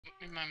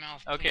in my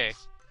mouth, Okay.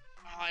 please.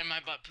 Oh, in my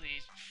butt,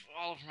 please.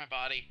 All over my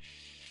body.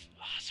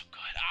 Oh, so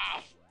good.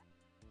 Ah!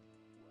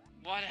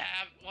 What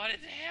is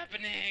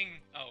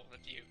happening? Oh,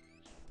 that's you.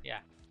 Yeah.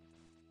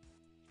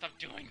 Stop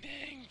doing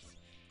things.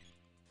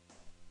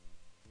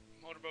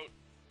 Motorboat.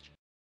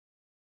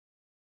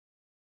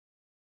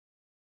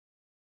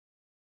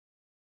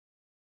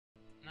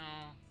 No,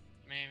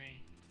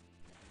 maybe.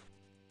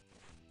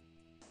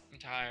 I'm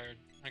tired.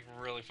 Like,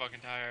 really fucking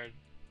tired.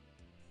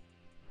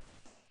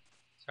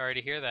 Sorry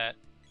to hear that.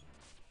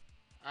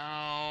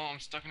 Oh, I'm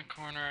stuck in a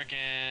corner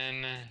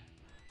again.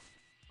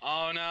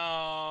 Oh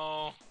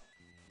no!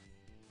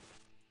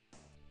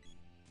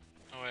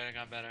 Oh wait, I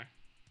got better.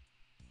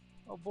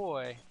 Oh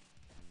boy.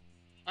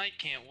 I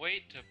can't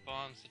wait to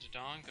bomb such a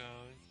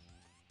dongos.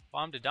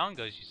 Bomb to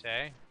dongos, you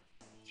say?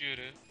 Shoot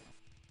it.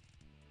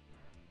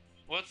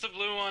 What's the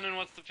blue one and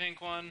what's the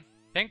pink one?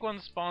 Pink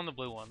ones spawn the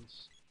blue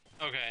ones.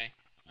 Okay.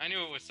 I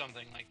knew it was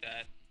something like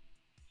that.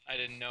 I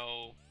didn't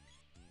know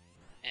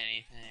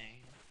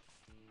anything.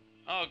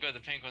 Oh good, the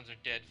pink ones are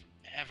dead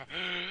forever.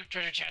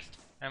 Treasure chest!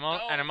 And No!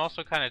 I'm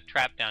also kind of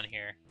trapped down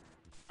here.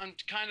 I'm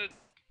kind of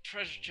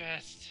treasure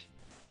chest.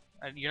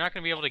 You're not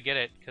going to be able to get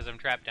it because I'm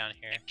trapped down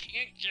here. I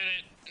can't get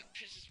it. It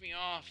pisses me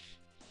off.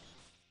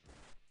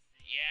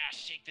 Yeah,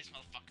 shake this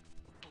motherfucker.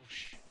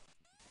 Boosh.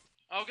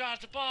 Oh god,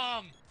 it's a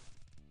bomb!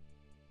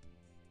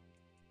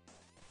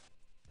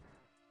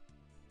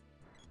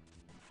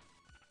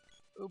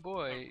 Oh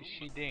boy,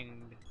 she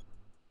dinged.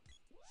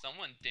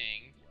 Someone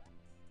dinged.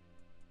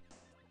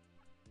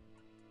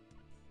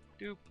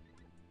 Doop.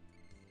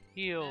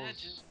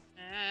 Heals.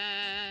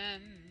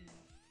 And...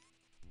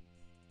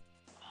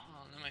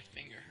 Oh, now my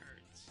finger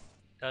hurts.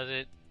 Does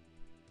it?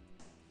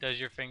 Does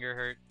your finger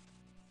hurt?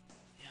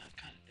 Yeah, it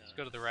kind of does. Let's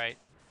go to the right.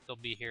 They'll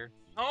be here.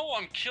 Oh,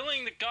 I'm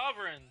killing the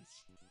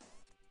goblins!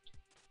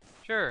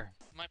 Sure.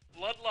 My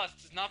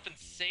bloodlust has not been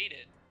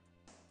sated.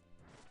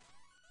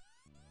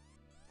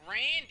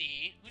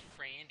 Randy? Who's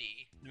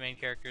Randy? The main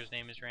character's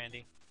name is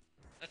Randy.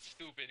 That's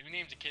stupid. Who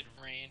names a kid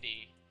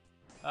Randy?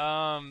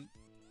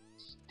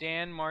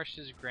 Stan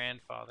Marsh's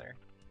grandfather.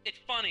 It's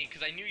funny,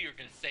 because I knew you were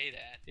going to say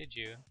that. Did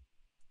you?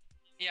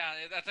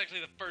 Yeah, that's actually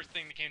the first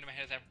thing that came to my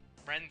head is that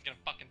Ren's going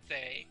to fucking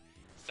say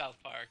South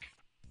Park.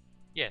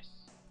 Yes.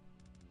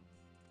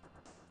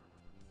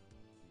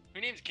 Who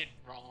names a kid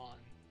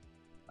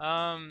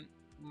Ron?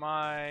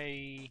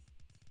 My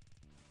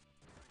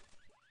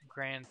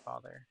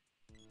grandfather.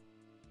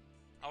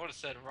 I would have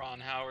said Ron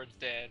Howard's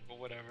dad, but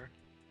whatever.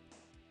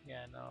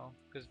 Yeah, no.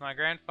 Because my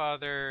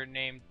grandfather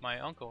named my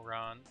uncle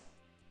Ron.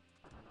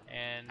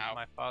 And How?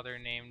 my father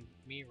named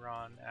me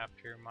Ron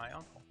after my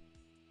uncle.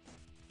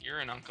 You're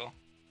an uncle.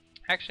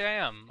 Actually, I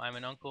am. I'm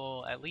an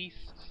uncle at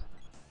least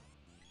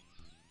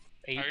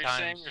 8 Are you times.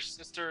 saying your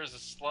sister is a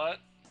slut?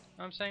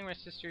 I'm saying my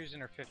sister's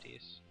in her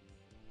 50s.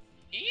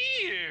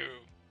 Ew!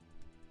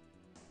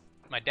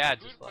 My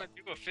dad's a Who'd slut. want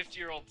to do a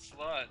 50-year-old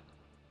slut?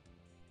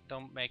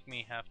 Don't make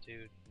me have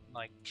to,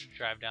 like,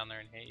 drive down there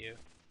and hit you.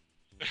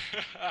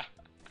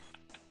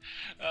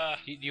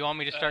 Do you want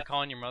me to start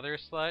calling your mother a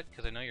slut?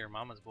 Because I know you're a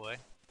mama's boy.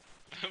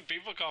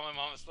 People call my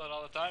mom a slut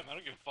all the time. I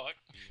don't give a fuck.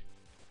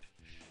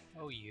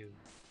 Oh, you.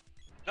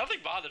 Nothing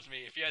bothers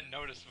me if you hadn't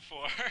noticed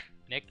before.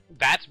 Nick,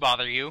 bats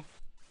bother you.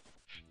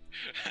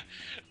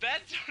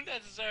 Bats don't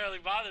necessarily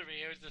bother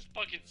me. It was just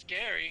fucking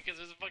scary because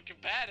there's a fucking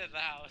bat in the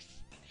house.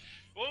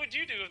 What would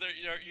you do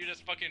if you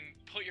just fucking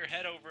put your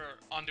head over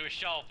onto a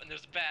shelf and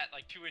there's a bat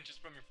like 2 inches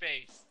from your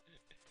face?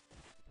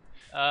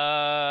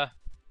 And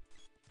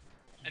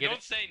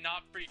don't say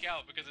not freak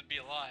out because it'd be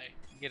a lie.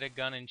 Get a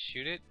gun and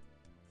shoot it?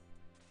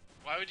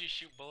 Why would you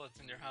shoot bullets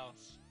in your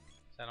house?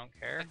 'Cause I don't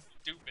care. That's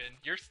stupid.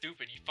 You're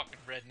stupid, you fucking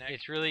redneck.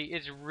 It's really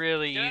Get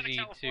out of easy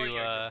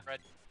California,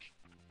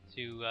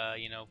 you redneck.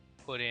 you know,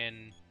 put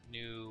in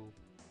new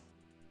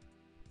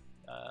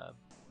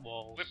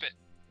walls. Whip it.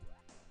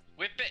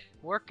 Whip it.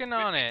 Working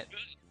on it.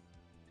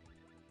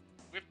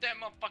 Whip that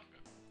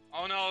motherfucker.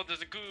 Oh no,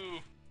 there's a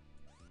goo.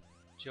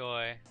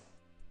 Joy.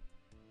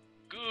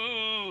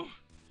 Goo.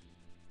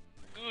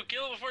 Goo,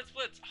 kill it before it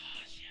splits. Oh,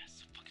 yes,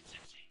 so fucking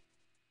sexy.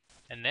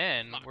 And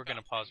then Oh, we're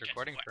gonna God, pause catch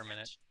recording fire. for a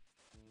minute.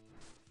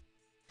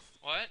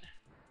 What?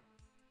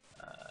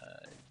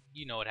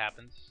 You know what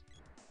happens.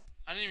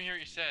 I didn't even hear what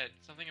you said.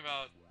 Something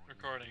about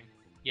recording.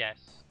 Yes.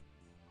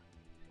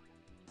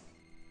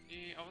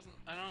 See,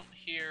 I don't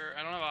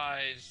have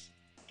eyes.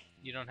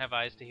 You don't have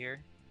eyes to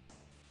hear?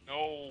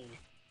 No.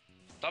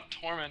 Stop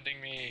tormenting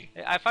me.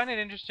 I find it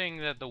interesting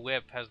that the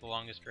whip has the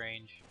longest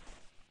range.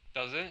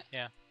 Does it?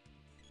 Yeah.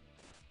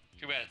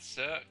 Too bad it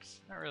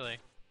sucks. Not really.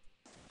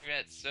 Too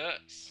bad it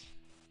sucks.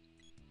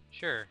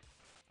 Sure.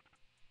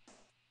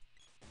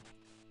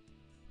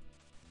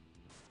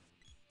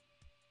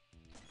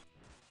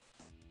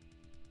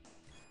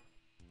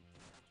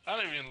 I'm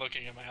not even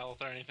looking at my health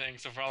or anything,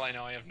 so for all I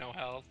know, I have no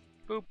health.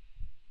 Boop.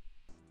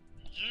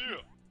 Yeah!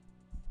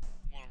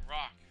 Wanna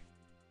rock.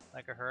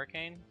 Like a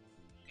hurricane?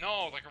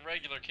 No, like a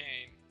regular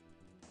cane.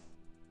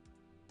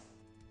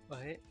 What?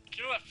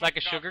 Kill that Like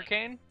a fucking sugar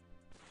goblin. cane?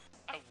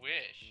 I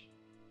wish.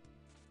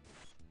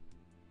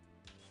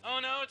 Oh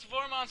no, it's a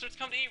vor monster. It's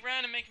come to eat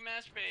Ren and make him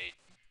masturbate.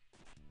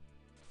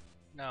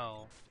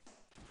 No.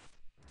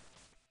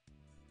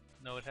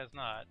 No, it has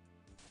not.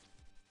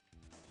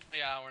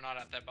 Yeah, we're not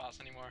at that boss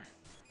anymore.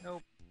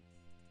 Nope.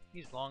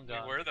 He's long We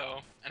gone. were though,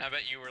 and I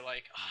bet you were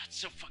like, "Oh, it's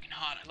so fucking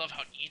hot. I love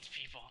how it eats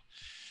people."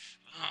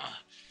 Ugh.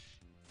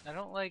 I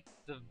don't like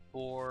the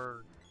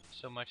boar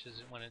so much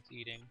as when it's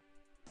eating.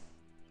 Oh,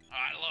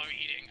 I love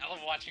eating. I love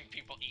watching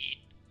people eat.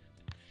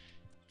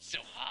 It's so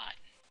hot.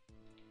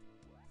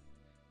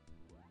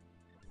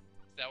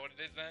 Is that what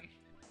it is then?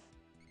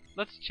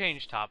 Let's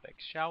change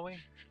topics, shall we?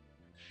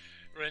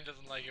 Ren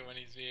doesn't like it when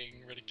he's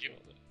being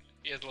ridiculed.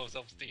 He has low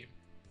self-esteem.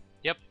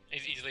 Yep.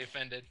 He's easily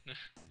offended.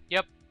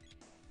 Yep.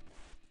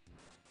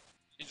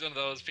 He's one of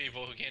those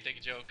people who can't take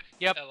a joke.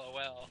 Yep.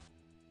 LOL.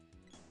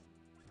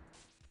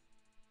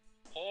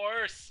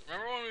 Horse!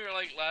 Remember when we were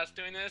like last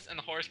doing this and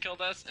the horse killed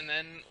us and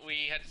then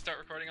we had to start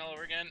recording all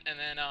over again and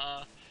then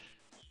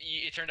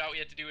it turned out we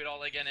had to do it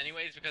all again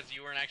anyways because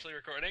you weren't actually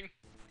recording?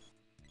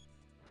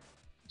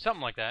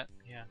 Something like that,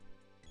 yeah.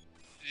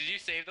 Did you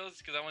save those?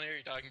 Because I want to hear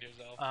you talking to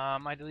yourself.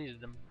 I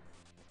deleted them.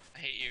 I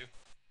hate you.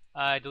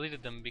 I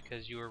deleted them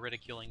because you were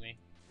ridiculing me.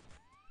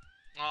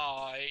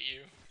 Oh, I hate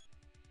you.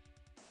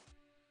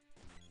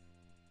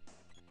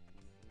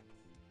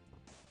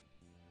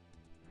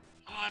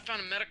 Oh, I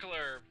found a medical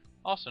herb.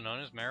 Also known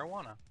as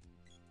marijuana.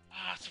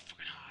 Ah, it's so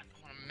fucking hot.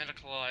 I want to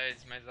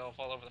medicalize myself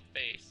all over the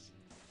face.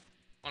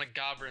 I want a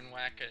goblin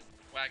whack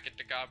it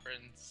to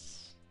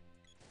goblins.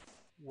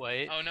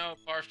 What? Oh no, it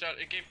barfed out.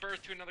 It gave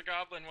birth to another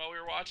goblin while we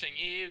were watching.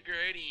 Ew,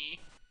 Grady.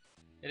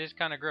 It is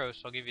kind of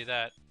gross, I'll give you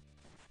that.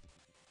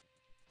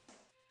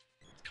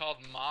 It's called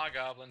Ma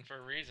Goblin for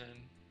a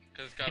reason.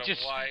 Because it's got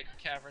Just- a wide,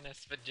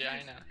 cavernous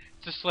vagina.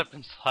 It's a slip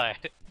and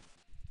slide.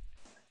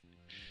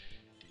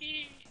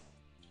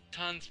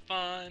 Tons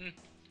fun.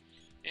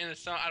 In the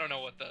sun, I don't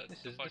know what the This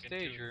is the fucking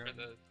stage tune room. for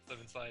the slip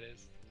and slide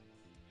is.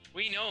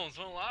 We gnomes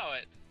won't allow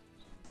it.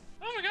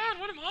 Oh my god,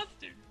 what a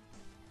monster!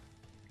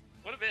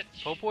 What a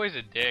bitch. Po'Boy's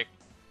a dick.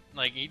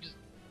 Like,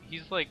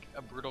 he's like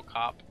a brutal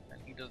cop, and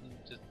he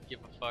doesn't just give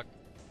a fuck.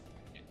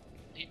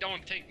 He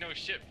don't take no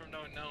shit from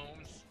no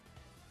gnomes.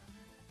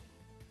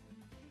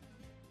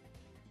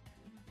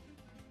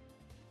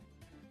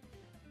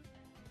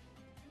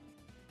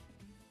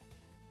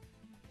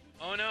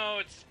 Oh no,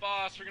 it's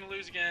boss, we're gonna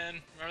lose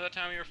again. Remember that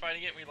time we were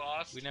fighting it and we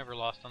lost? We never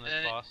lost on this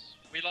And boss.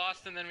 We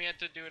lost and then we had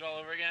to do it all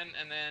over again,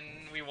 and then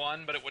we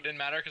won, but it didn't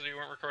matter because we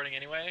weren't recording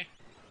anyway.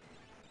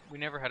 We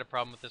never had a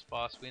problem with this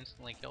boss. We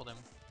instantly killed him.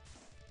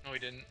 No, we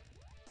didn't.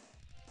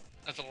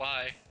 That's a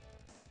lie.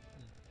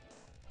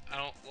 I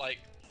don't like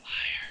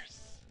liars.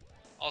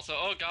 Also,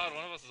 oh god,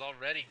 one of us is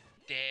already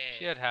dead.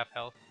 She had half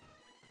health.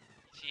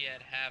 She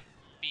had half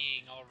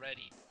being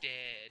already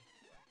dead.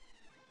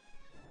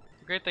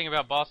 The great thing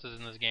about bosses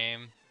in this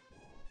game.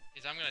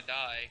 Is I'm gonna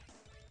die.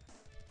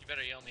 You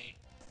better yell me.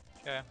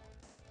 Okay.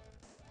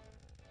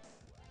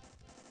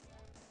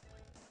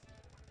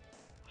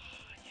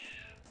 Oh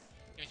yeah.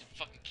 Give me some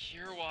fucking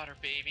cure water,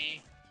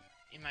 baby.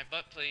 In my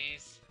butt,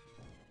 please.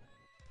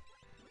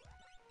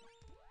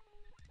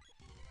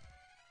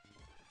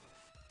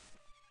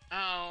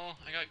 Ow,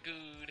 I got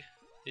gooed.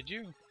 Did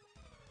you?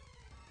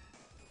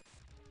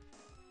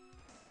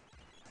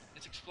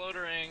 It's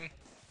exploding.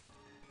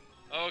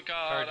 Oh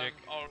god, Tragic.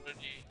 I'm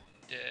already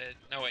dead.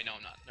 No, wait, no,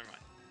 I'm not. Never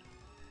mind.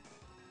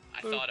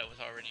 I Boop. thought I was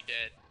already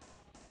dead.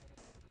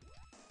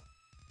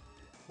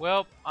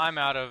 Well, I'm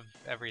out of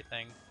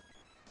everything.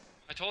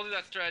 I told you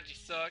that strategy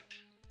sucked.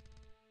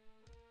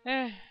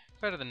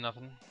 Better than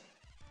nothing.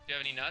 Do you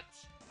have any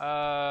nuts?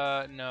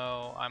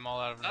 No, I'm all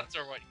out of Nuts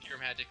are what cure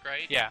magic,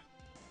 right? Yeah.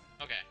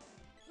 Okay.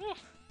 Whew.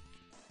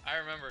 I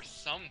remember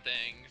some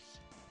things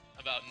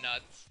about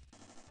nuts.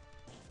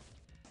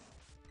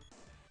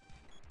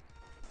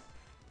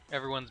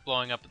 Everyone's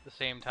blowing up at the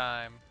same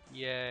time.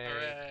 Yay.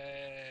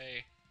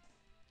 Hooray!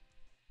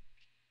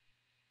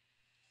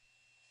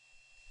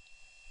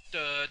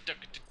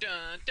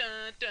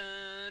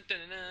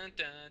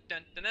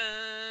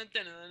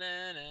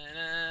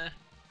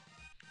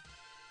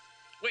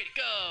 Way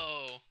to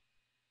go!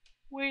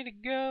 Way to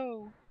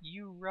go!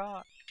 You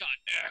rock. Got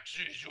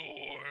Axe's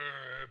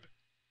orb!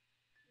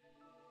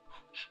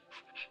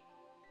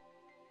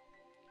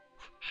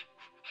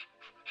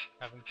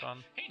 Having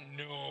fun. Hey,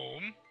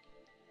 gnome!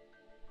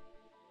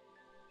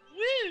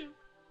 Woo!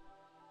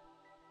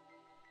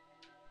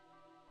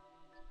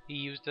 He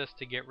used us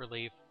to get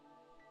relief.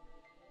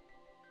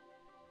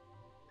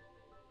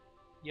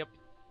 Yep.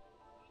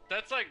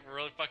 That's like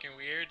really fucking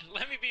weird.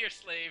 Let me be your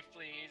slave,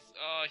 please.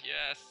 Oh,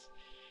 yes.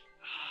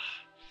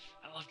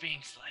 Ah, I love being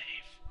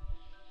slave.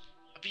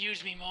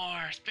 Abuse me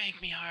more.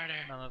 Spank me harder.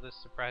 None of this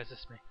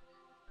surprises me.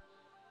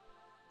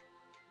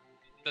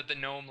 That the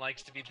gnome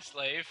likes to be the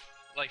slave?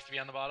 Likes to be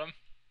on the bottom?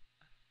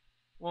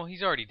 Well,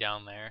 he's already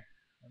down there.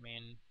 I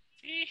mean,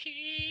 Hee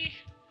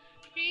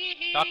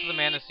hee. talk to the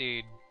mana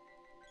seed.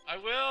 I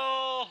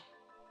will.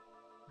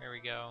 There we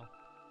go.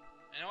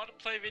 I want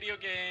to play video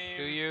games.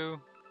 Do you?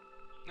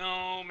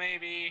 No,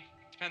 maybe.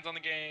 Depends on the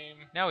game.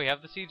 Now we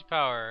have the siege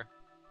power.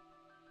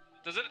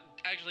 Does it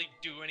actually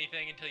do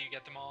anything until you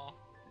get them all.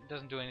 It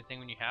doesn't do anything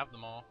when you have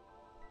them all.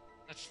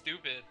 That's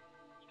stupid.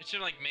 It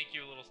should like make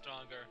you a little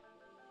stronger.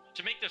 It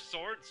should make the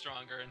sword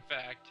stronger, in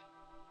fact.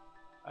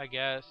 I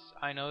guess.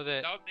 I know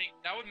that...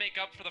 That would make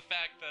up for the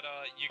fact that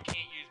you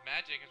can't use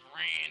magic as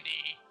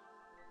Randy.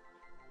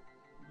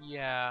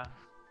 Yeah.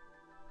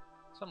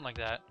 Something like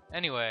that.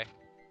 Anyway.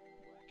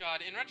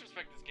 God, in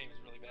retrospect, this game is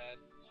really bad.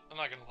 I'm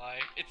not gonna lie.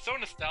 It's so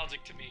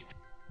nostalgic to me,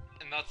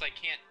 and thus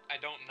I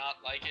don't not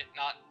like it.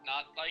 Not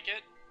like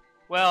it.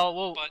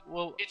 Well, But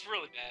it's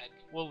really bad.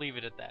 We'll leave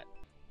it at that.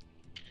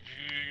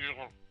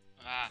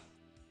 Ah.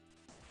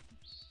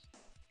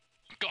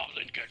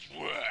 Goblin gets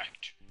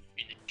whacked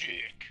in the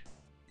dick.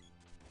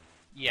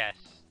 Yes.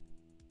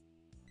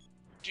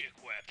 Dick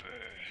weapon.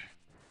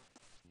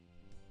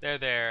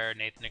 There,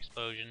 Nathan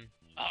Explosion.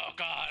 Oh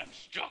god, I'm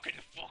stuck in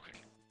the fucking...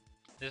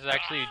 This is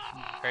actually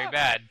very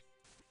bad.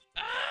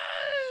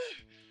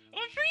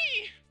 I'm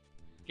free!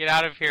 Get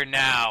out of here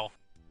now.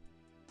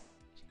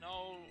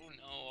 No.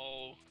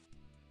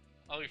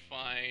 I'll be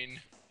fine.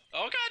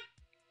 Oh god!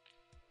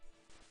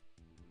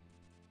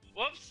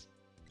 Whoops!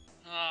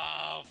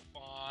 Oh,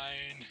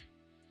 fine.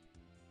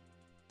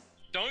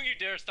 Don't you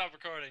dare stop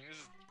recording.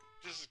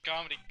 This is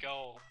comedy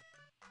gold.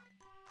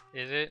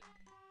 Is it?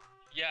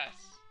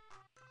 Yes.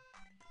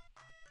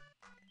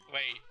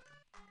 Wait.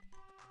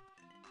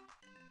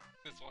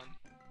 This one.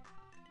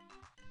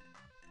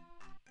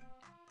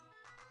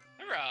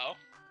 Hello.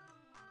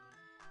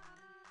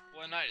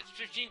 One night it's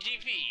 15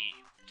 GP.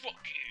 Fuck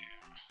yeah.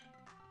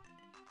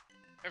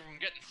 Everyone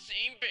get in the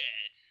same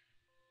bed.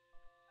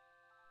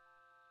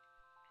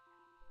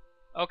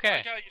 Okay. I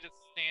like how you just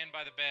stand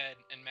by the bed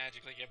and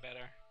magically get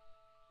better.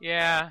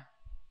 Yeah.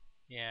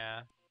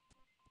 Yeah.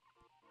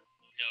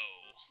 No.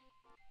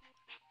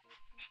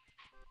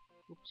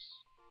 Oops.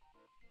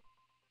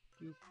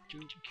 Doop,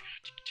 doop.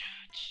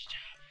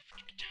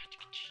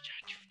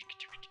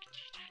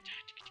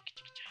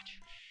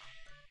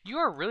 You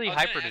are really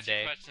hyper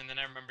today. Question, then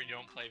I remember you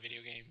don't play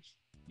video games.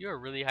 You are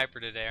really hyper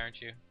today,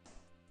 aren't you?